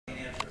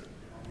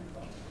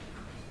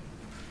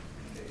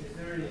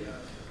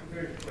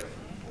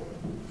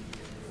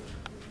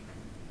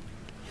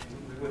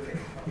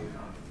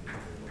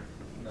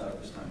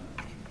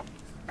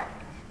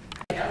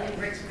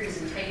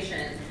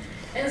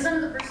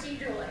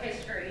procedural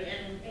history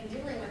in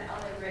dealing with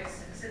LA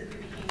bricks since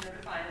we became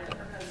notified of the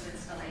proposed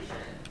installation.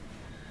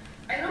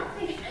 I don't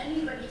think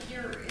anybody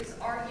here is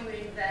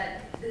arguing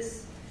that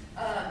this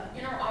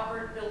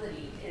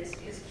interoperability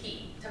is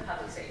key to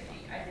public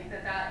safety. I think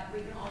that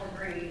we can all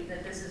agree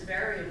that this is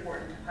very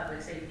important to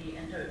public safety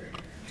and to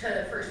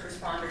first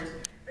responders.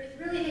 But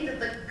I really think that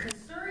the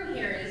concern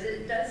here is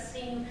it does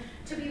seem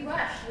to be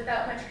rushed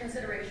without much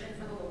consideration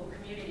for the local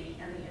community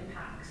and the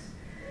impacts.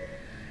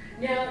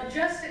 Now,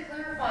 just to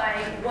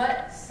clarify,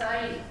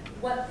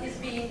 what is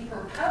being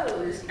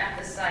proposed at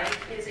the site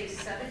is a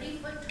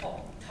 70-foot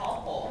tall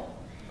pole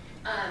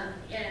and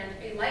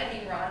a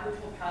lightning rod, which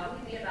will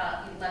probably be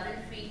about 11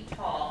 feet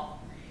tall.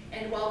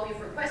 And while we've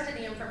requested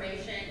the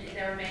information,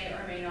 there may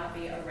or may not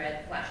be a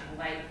red flashing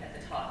light at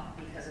the top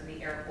because of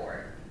the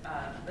airport,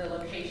 the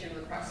location,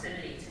 the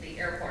proximity to the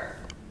airport.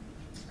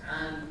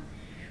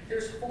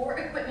 There's 4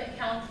 equipment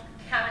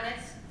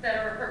cabinets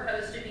that are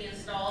proposed to be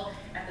installed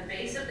at the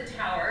base of the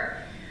tower,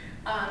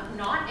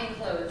 not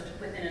enclosed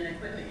within an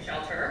equipment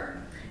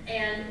shelter.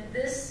 And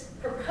this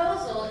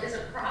proposal is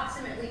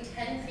approximately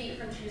 10 feet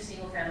from 2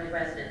 single-family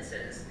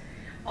residences.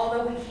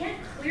 Although we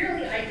can't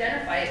clearly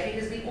identify it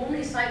because the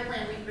only site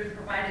plan we've been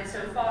provided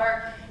so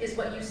far is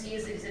what you see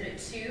as Exhibit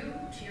 2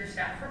 to your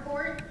staff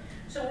report.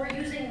 So we're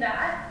using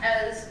that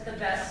as the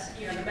best,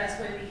 the best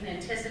way we can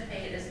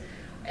anticipate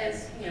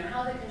as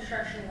how the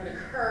construction would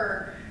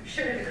occur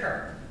should it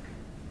occur.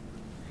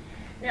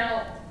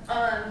 Now,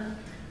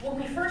 when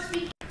we first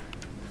began,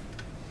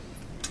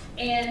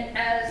 and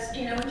as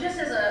just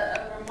as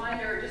a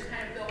reminder, just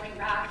kind of going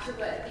back to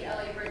what the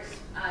LA Bricks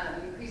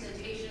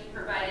presentation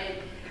provided,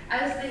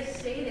 as they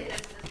stated,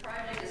 this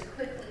project is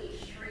quickly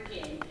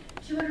shrinking.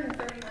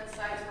 231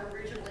 sites were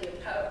originally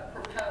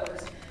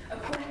proposed.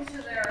 According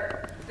to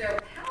their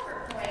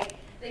PowerPoint,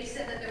 they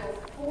said that there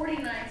were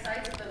 49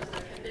 sites of those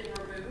that had been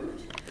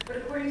removed, but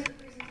according to the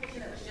presentation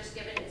that was just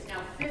given, it's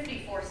now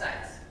 54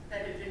 sites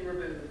that have been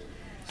removed.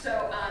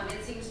 So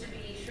it seems to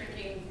be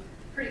shrinking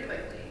pretty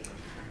quickly.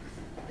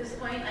 At this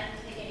point, I